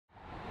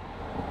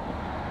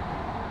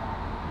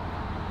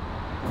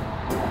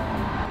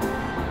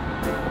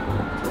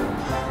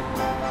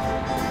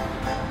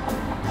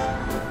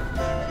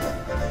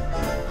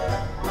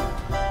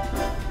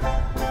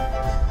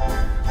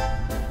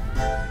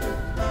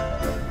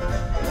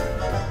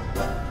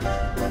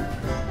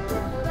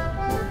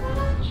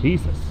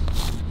Jesus,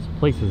 this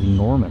place is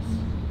enormous.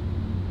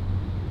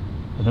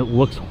 And it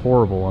looks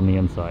horrible on the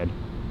inside.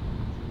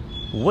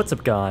 What's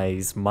up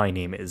guys, my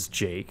name is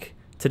Jake.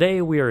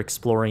 Today we are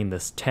exploring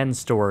this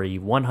 10-story,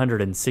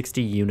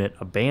 160-unit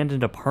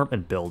abandoned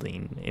apartment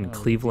building in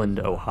Cleveland,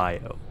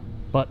 Ohio.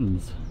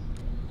 Buttons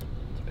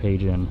to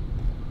page in.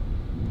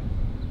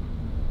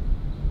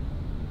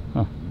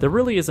 Huh. There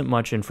really isn't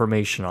much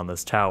information on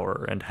this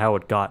tower and how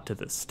it got to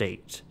this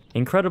state.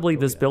 Incredibly,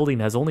 this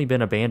building has only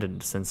been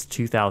abandoned since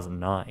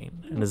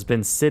 2009 and has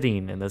been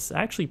sitting in this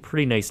actually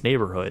pretty nice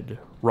neighborhood,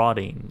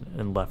 rotting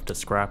and left to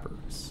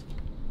scrappers.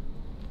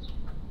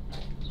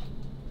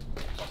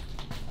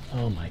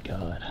 Oh my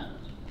god.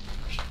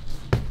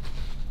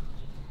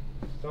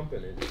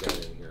 Something is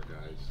dead in here,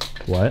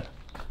 guys. What?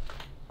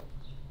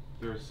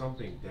 There's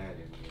something dead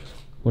in here.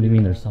 What do you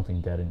mean there's something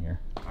dead in here?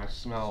 I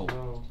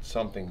smell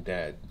something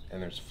dead,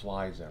 and there's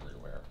flies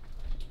everywhere.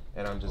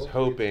 And I'm just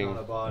hoping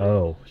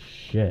Oh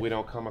shit. we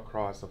don't come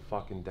across a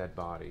fucking dead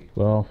body.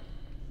 Well,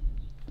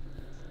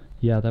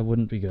 yeah, that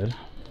wouldn't be good.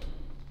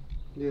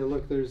 Yeah,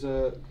 look, there's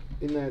the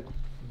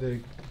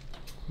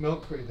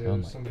milk crate there. Oh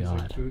There's my somebody's God.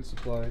 like food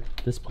supply.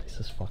 This place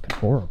is fucking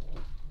horrible.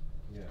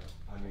 Yeah,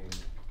 I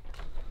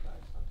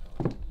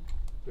mean,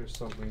 There's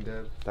something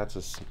dead. that's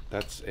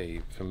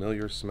a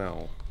familiar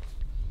smell.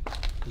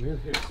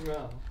 Familiar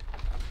smell.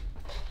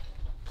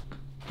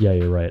 Yeah,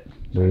 you're right.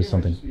 There is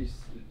something. Just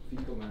be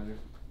fecal matter.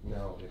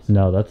 No, it's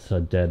No, that's a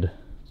dead.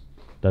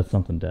 That's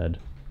something dead.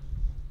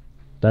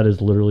 That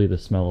is literally the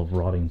smell of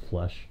rotting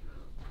flesh.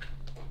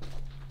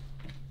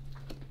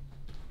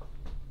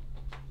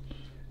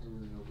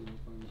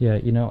 Yeah,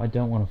 you know, I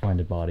don't want to find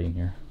a body in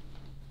here.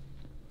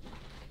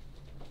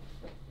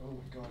 Oh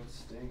my god, it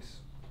stinks.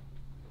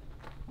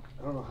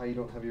 I don't know how you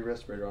don't have your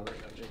respirator on right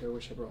now, Jake. I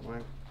wish I brought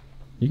mine.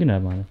 You can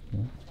have mine.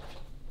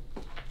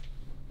 Yeah.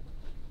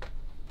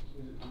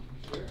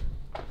 Sure.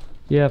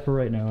 Yeah, for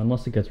right now,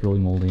 unless it gets really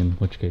moldy, in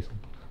which case.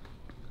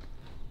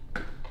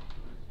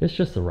 It's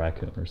just a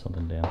raccoon or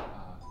something, Dan. I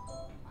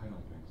don't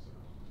think so.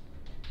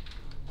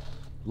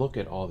 Look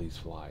at all these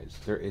flies.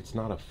 It's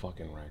not a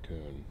fucking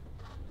raccoon.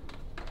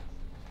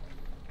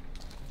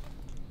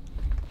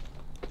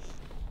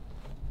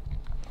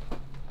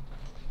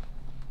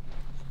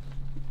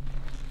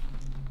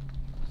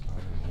 It's not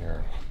in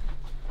here.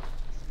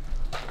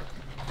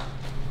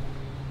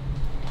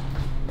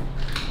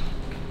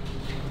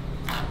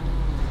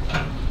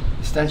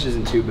 The stench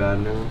isn't too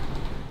bad now.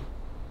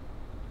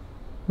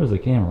 There's a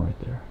camera right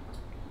there.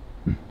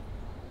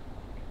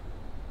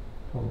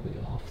 Probably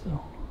off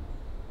though.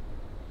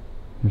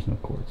 There's no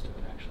cords to it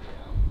actually.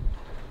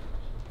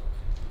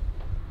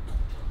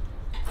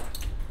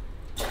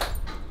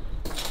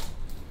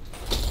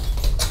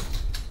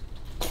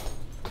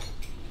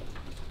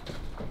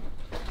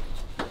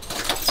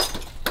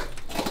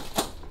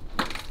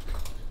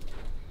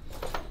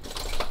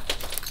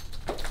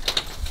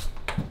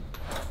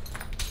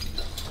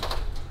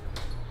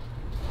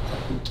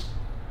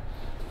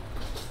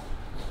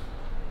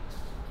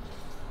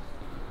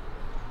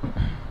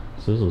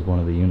 So this is one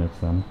of the units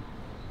then.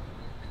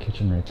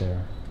 Kitchen right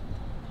there.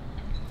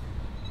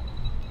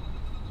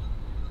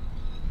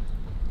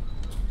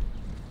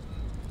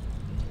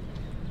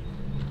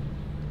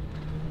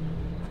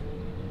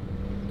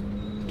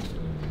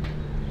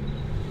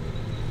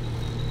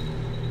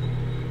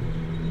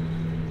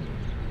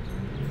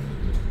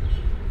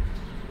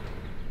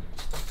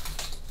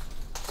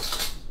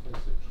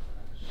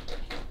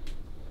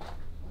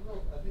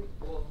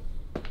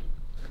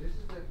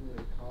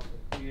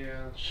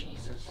 Yeah.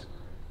 Jesus.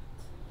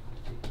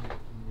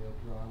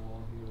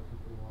 Drywall here, look at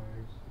the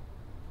wires.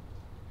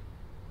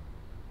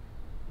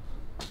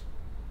 I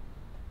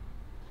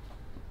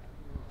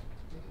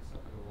think it's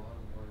up to a lot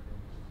of water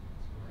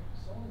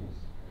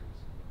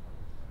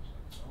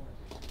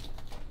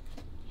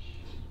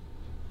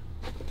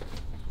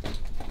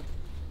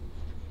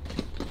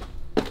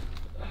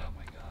Oh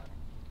my god.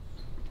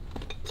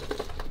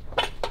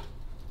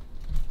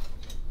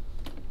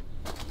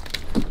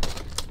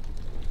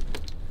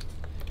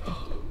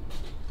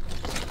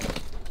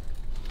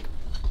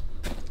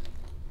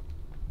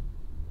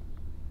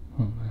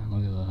 Oh man,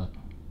 look at that.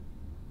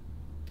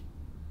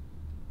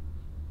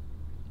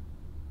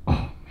 Oh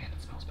man,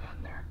 it smells bad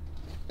in there.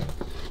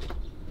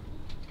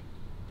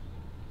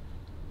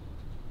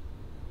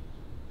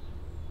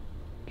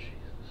 Jesus.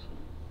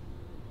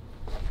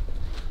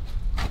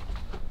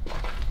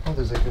 Oh,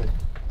 there's like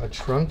a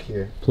trunk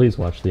here. Please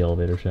watch the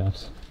elevator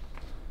shafts.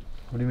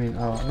 What do you mean?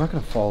 Oh, I'm not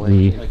gonna fall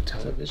The- in. Like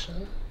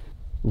television?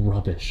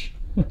 Rubbish.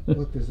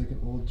 Look, there's like an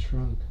old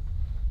trunk.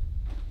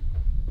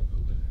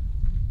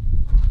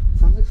 It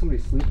sounds like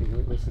somebody's sleeping.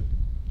 Wait, listen.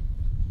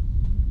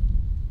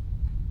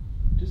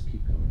 Just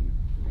keep going.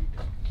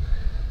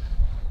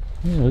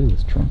 Yeah, look at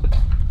this trunk.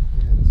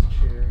 Yeah, this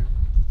chair.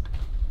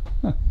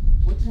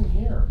 What's in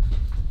here?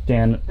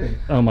 Dan,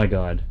 oh my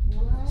god.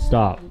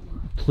 Stop.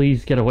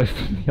 Please get away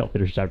from the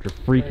elevator shaft. You're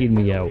freaking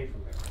me out.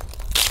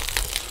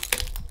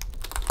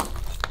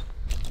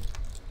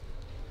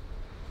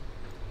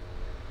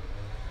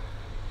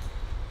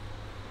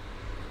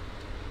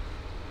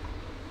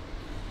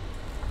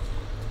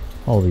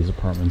 All these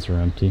apartments are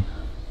empty.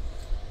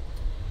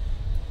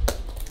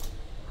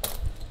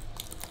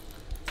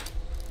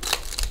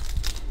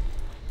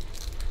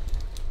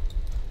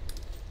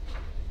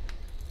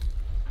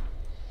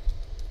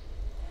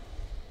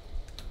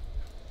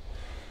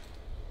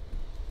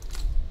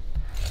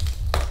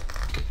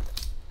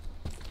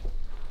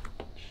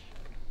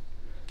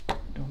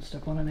 Don't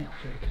step on a nail,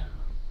 Jake.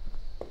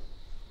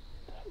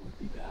 That would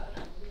be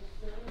bad.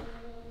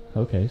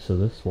 Okay, so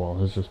this wall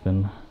has just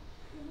been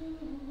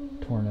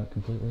torn out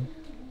completely.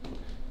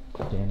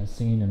 Dan is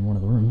singing in one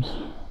of the rooms.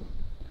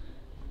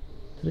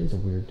 Today's a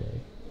weird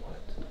day. What?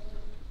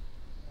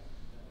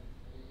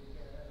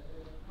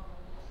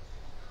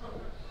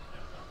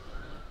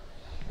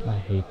 I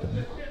hate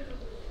them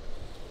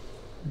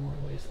in more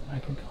ways than I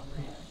can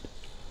comprehend.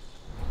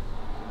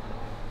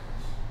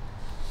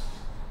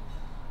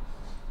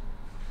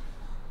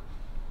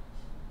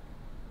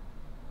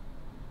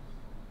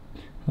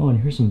 Oh,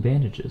 and here's some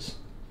bandages.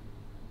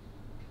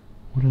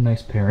 What a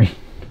nice pairing.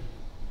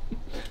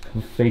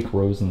 A fake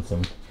rose and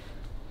some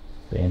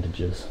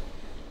bandages.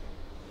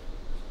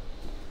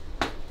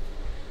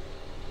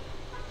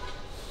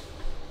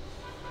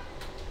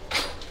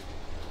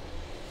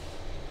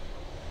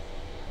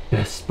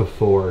 Best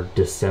before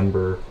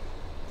December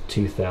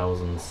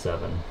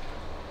 2007.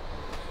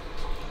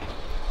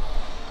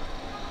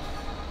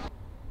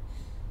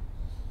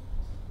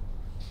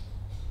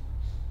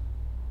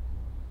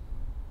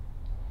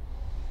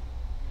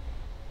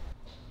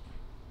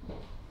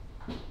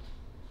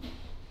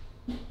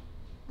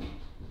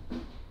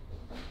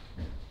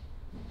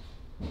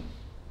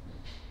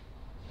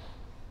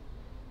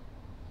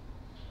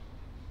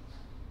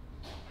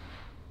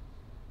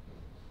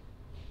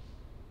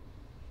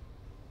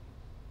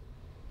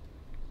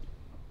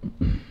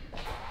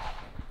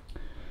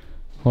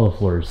 All the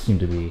floors seem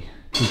to be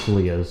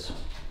equally as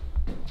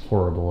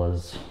horrible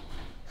as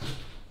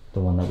the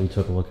one that we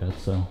took a look at,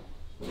 so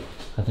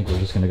I think we're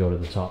just going to go to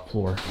the top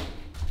floor.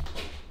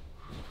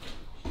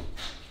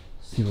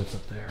 See what's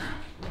up there.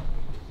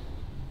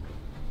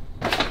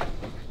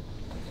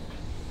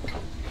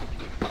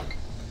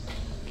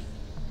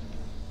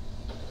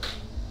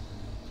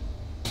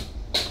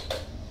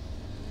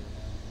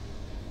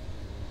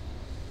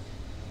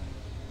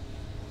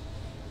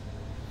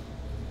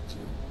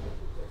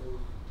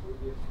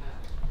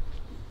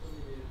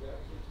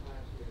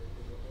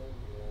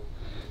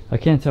 I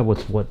can't tell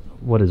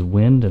what is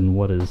wind and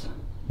what is,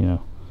 you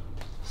know,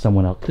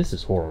 someone else. This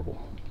is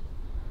horrible.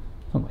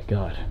 Oh my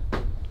god.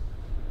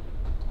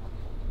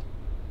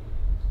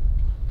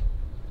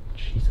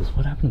 Jesus,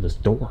 what happened to this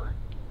door?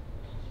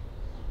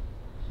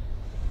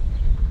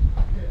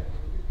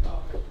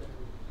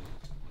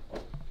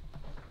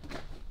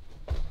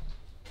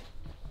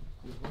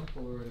 There's one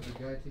floor where there's a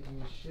guy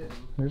taking his shit.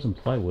 There's some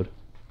plywood.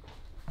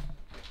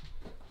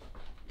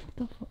 What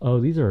the fu- Oh,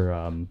 these are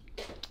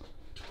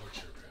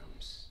Torture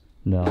rooms.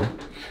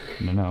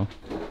 no.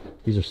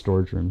 These are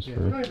storage rooms Yeah,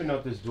 for I don't even know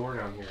if this door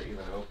down here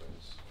even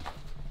opens.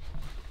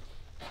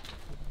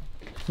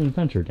 It's an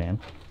adventure, Dan.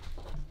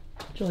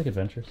 Don't you like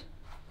adventures?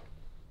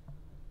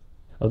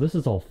 Oh, this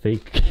is all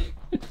fake.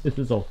 This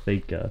is all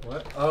fake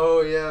What?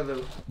 Oh yeah,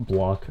 the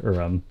block or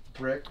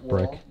brick wall.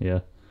 brick. Yeah,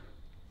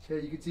 Yeah,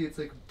 you can see it's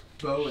like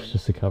bowing. it's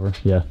just a cover.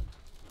 Yeah,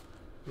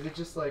 Is it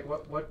just like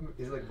what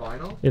is it, like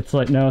vinyl? it's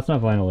like no, it's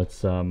not vinyl.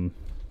 It's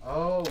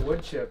Oh,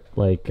 wood chip.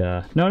 like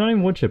no, not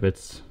even wood chip.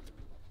 It's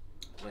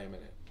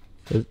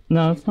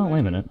no, it's not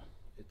laminate.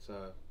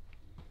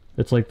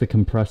 It's like the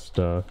compressed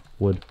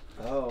wood.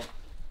 Oh.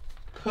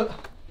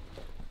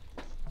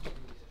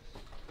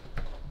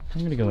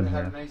 I'm gonna go in It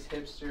had here. a nice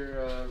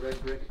hipster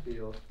red brick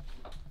feel.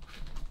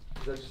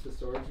 Is that just the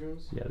storage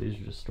rooms? Yeah,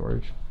 these are just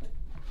storage.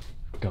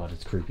 God,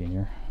 it's creepy in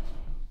here.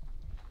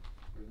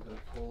 We've got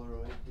a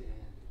Polaroid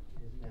Dan,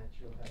 his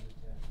natural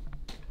habitat.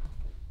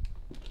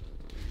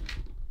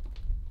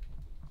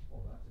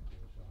 Oh, that's a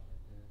cool shot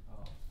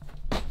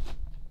right there. Oh.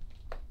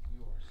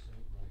 You are so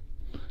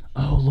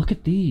bright. Oh, look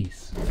at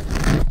these.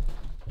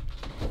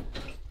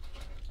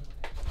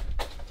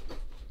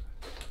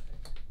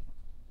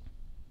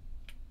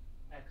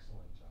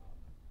 Excellent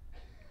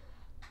job.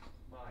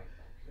 My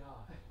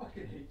God, I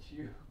fucking hate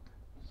you.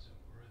 So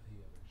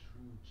worthy of a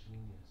true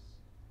genius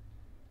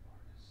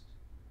artist.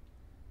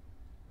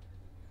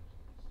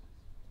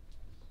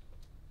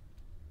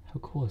 How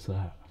cool is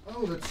that?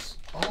 Oh, that's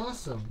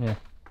awesome. Yeah.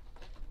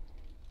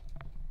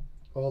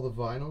 All the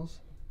vinyls.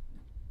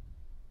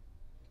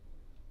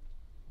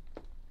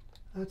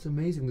 That's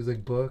amazing. There's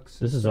like books.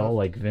 This and is all stuff.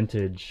 like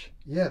vintage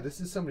Yeah, this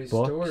is somebody's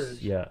books.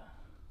 storage. Yeah.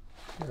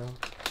 You know.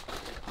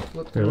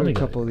 Flip Here, through let me a get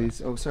couple it. of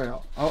these. Oh, sorry.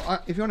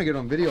 If you want to get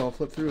on video, I'll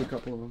flip through a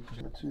couple of them.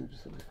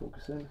 Just let me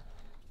focus in.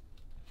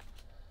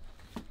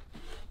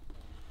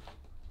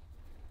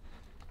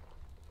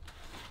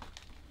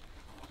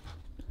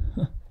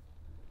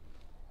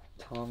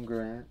 Tom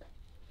Grant.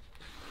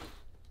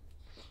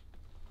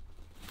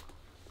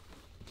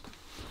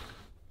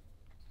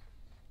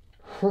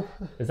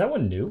 Is that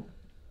one new?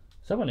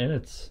 Is that one in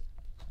its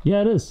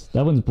Yeah, it is.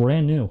 That one's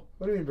brand new.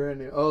 What do you mean brand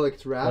new? Oh, like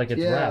it's wrapped? Like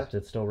it's yeah. wrapped.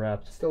 It's still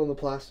wrapped. Still in the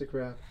plastic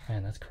wrap.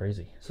 Man, that's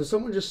crazy. So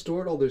someone just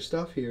stored all their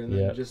stuff here, and then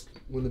Yep. just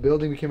when the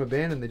building became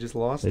abandoned, they just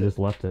lost it. They just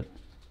left it.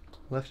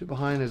 Left it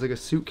behind. There's like a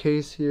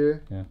suitcase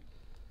here. Yeah.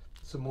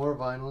 Some more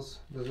vinyls.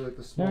 Those are like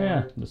the Oh smaller.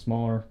 yeah, the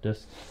smaller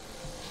discs.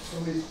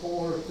 Somebody's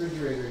full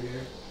refrigerator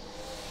here.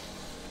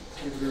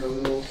 Give her a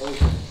little.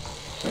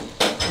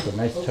 It's a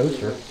nice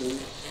toaster.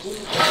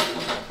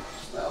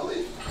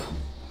 Smelly.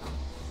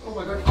 Oh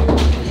my god.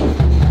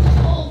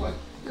 Oh my.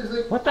 There's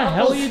like What the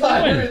hell are you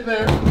cider doing? in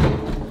there.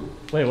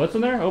 Wait, what's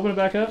in there? Open it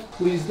back up.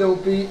 Please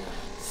don't be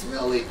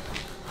smelly.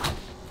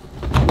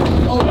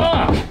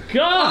 Oh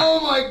God! Oh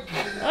my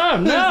god. Oh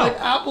no! There's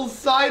like apple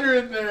cider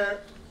in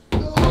there.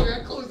 Oh, I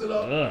gotta close it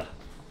up. Ugh.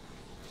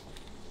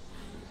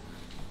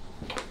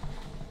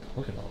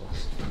 Look at all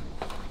this.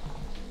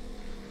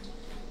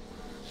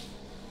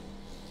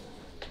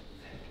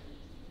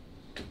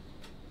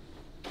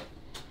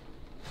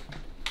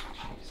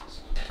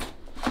 Jesus.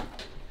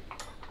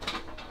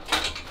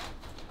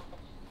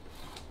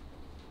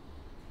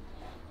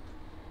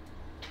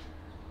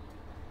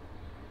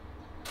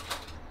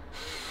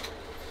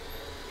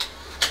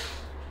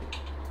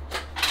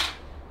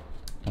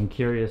 I'm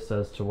curious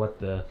as to what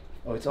the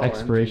Oh, it's all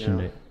expiration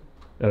empty date.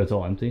 Oh, it's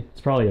all empty?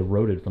 It's probably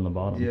eroded from the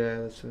bottom.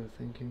 Yeah, that's what I'm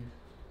thinking.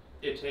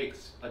 It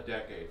takes a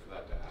decade for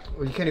that to happen.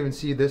 Well, you can't even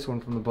see this one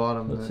from the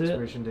bottom, That's the it?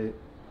 expiration date.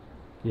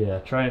 Yeah,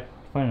 try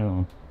find another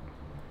one.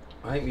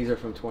 I think these are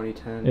from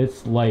 2010.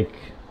 It's like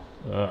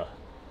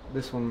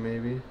This one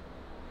maybe.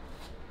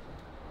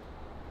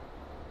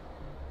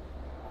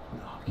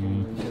 No, I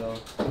can't even tell.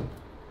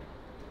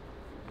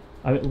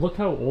 I mean, look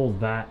how old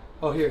that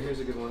Oh, here's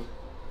a good one.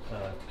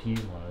 P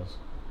one is.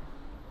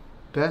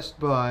 Best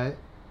Buy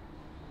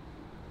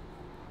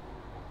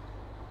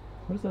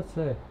What does that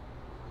say?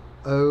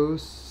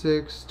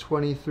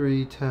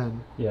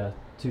 06/23/10. Yeah,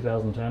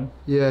 2010.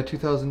 Yeah,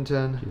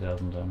 2010.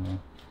 2010. Yeah.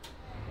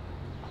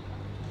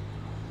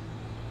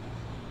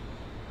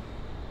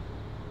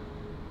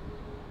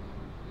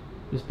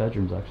 This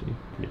bedroom's actually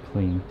pretty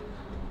clean.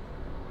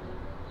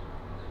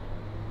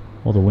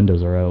 All the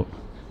windows are out,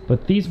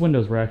 but these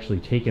windows were actually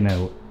taken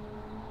out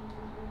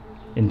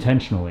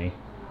intentionally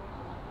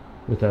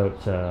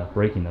without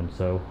breaking them.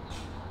 So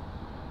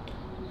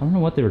I don't know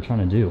what they were trying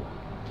to do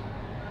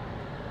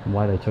and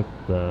why they took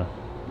the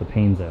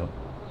panes out.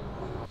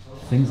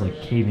 Things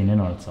like caving in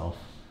on itself.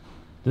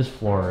 This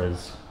floor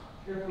is,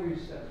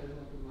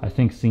 I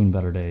think, seen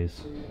better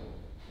days.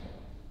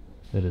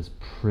 It is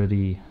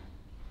pretty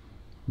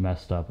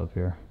messed up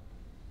here.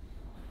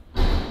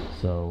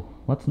 So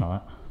let's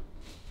not.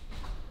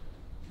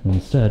 And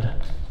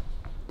instead,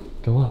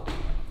 go up.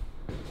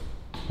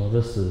 Well,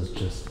 this is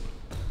just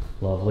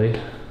lovely.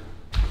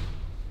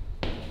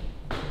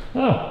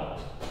 Oh,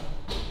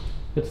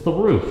 it's the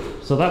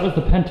roof. So that was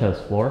the penthouse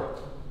floor.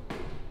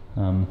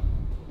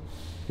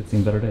 It's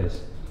seen better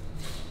days.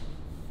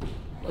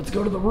 Let's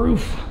go to the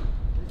roof.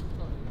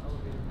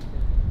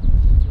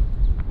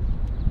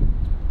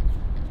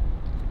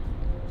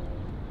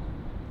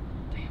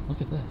 Damn,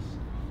 look at this.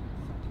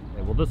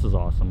 Okay, well, this is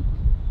awesome.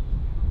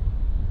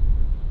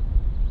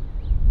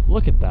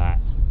 Look at that.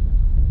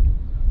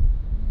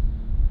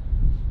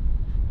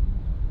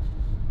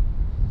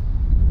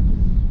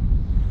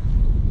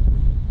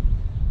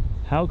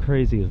 How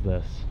crazy is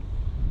this?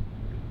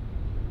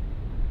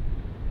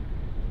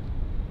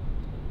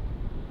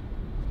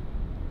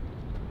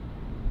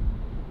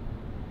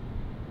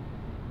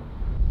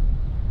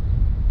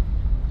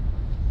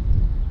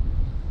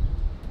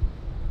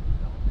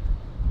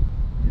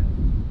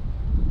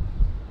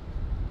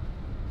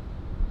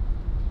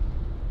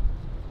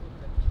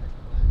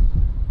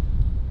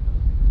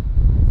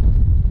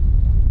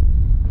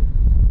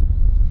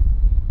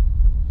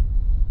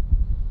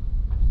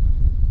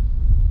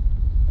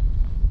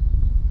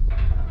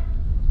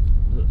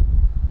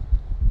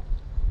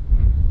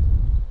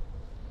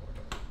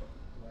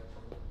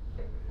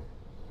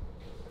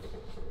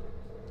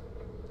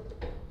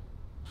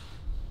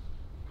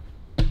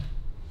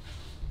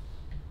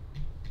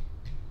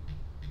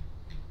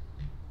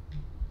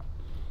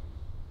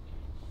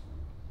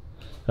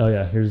 Oh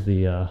yeah, here's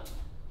the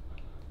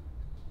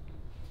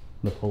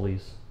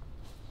pulleys,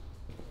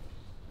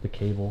 the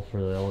cable for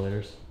the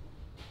elevators.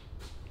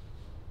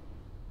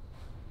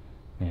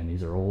 Man,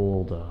 these are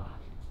old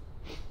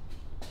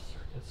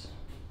circuits.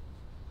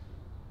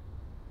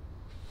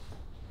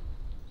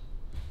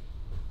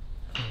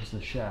 Here's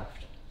the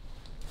shaft.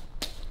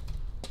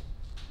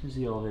 Here's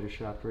the elevator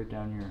shaft right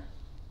down here.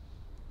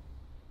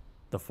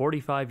 The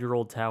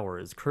 45-year-old tower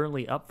is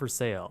currently up for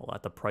sale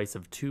at the price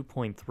of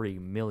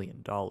 $2.3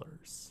 million.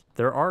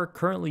 There are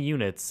currently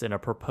units in a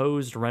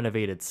proposed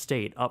renovated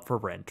state up for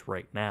rent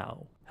right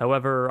now.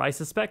 However, I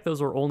suspect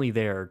those are only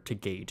there to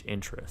gauge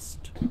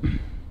interest. Yeah,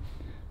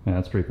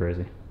 that's pretty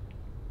crazy.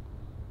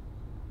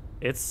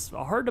 It's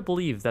hard to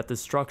believe that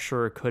this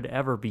structure could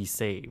ever be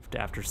saved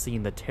after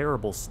seeing the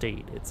terrible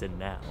state it's in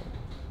now.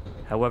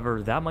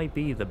 However, that might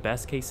be the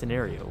best case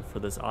scenario for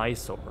this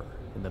eyesore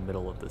in the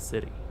middle of the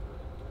city.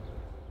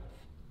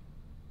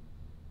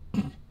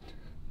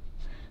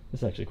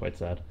 It's actually quite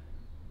sad.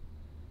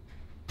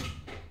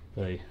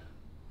 Hey,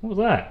 what was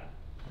that?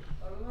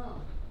 I don't know.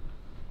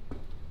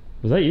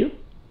 Was that you?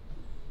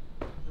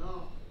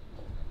 No.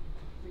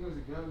 I think it was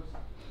a ghost.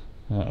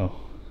 Uh-oh.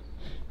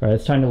 Alright,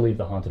 it's time to leave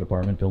the haunted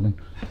apartment building.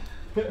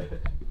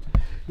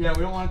 Yeah,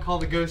 we don't want to call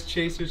the ghost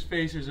chasers,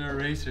 facers, or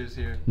erasers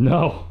here.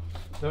 No.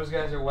 Those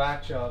guys are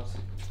whack jobs.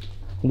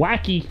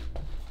 Wacky.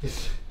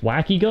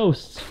 Wacky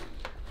ghosts.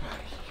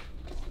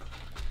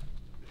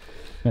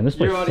 Man, this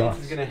place Your audience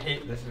sucks. is gonna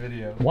hate this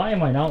video. Why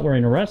am I not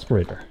wearing a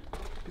respirator?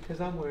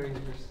 Because I'm wearing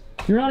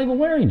yours. You're not even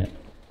wearing it.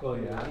 Oh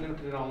yeah, I'm gonna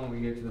put it on when we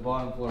get to the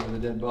bottom floor where the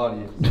dead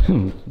body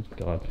is.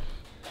 God.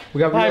 We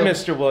got Hi,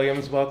 Mr.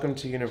 Williams. Welcome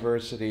to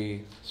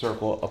University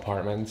Circle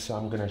Apartments.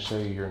 I'm going to show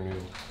you your new...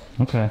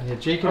 Okay. Yeah,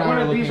 Jake and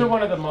I are These are looking...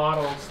 one of the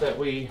models that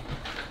we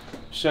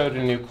showed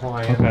a new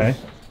client. Okay.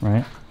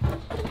 Right.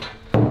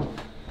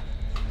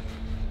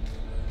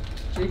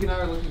 Jake and I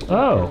are looking to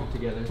Oh.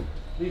 together.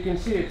 You can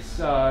see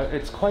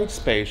it's quite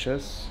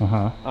spacious.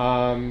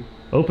 Uh-huh.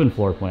 Open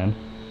floor plan.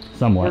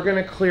 Somewhat. We're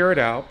going to clear it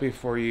out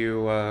before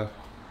you...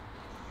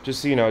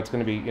 just so you know, it's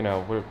going to be, you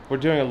know, we're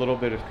doing a little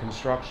bit of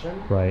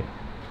construction. Right.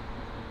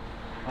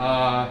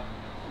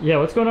 Yeah,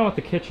 what's going on with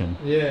the kitchen?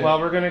 Yeah. Well,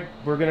 we're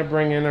gonna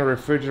bring in a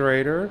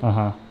refrigerator,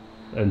 Uh-huh.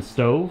 And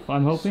stove,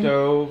 I'm hoping?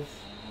 stove.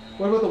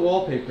 What about the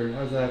wallpaper?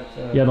 How's that?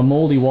 Yeah, the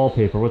moldy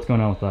wallpaper. What's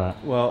going on with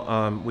that?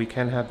 Well, we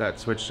can have that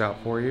switched out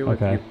for you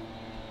Okay.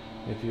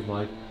 if you'd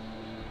like.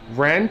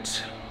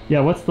 Rent,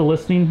 Yeah, what's the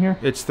listing here?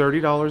 it's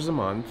 $30 a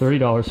month.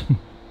 $30.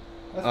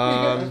 That's pretty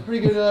good. That's pretty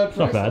good It's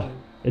not price bad. line.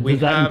 We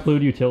Does that have-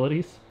 include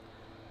utilities?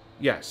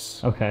 Yes.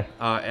 Okay.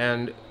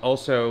 And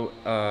also,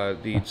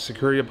 the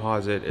security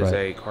deposit is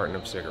Right. a carton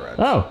of cigarettes.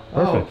 Oh,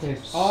 Oh, perfect. okay.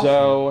 Awesome.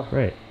 So,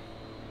 Great.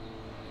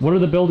 What are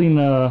the building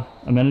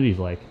amenities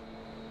like?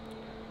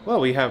 well,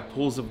 we have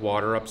pools of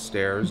water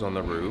upstairs on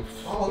the roof.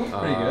 Oh, that's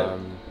pretty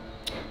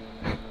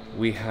good.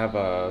 We have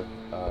a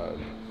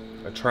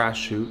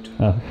trash chute,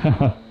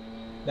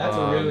 That's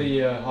a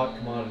really hot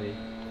commodity.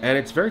 and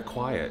it's very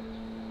quiet.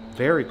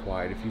 Very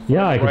quiet. If you find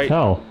Yeah, I the could right,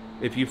 tell.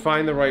 If you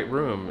find the right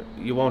room,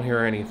 you won't hear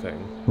anything.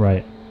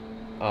 Right.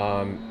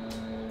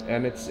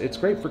 And it's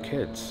great for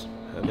kids.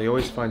 They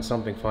always find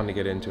something fun to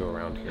get into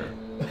around here.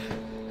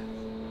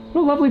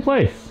 What a lovely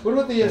place. What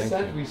about the Thank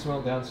scent you. we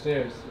smelled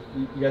downstairs?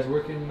 You guys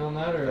working on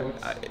that, or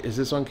what's... Is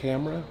this on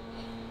camera?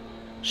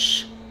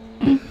 Shh.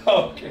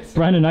 Okay.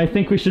 Brandon, I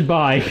think we should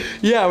buy.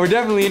 Yeah, we're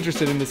definitely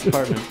interested in this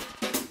apartment.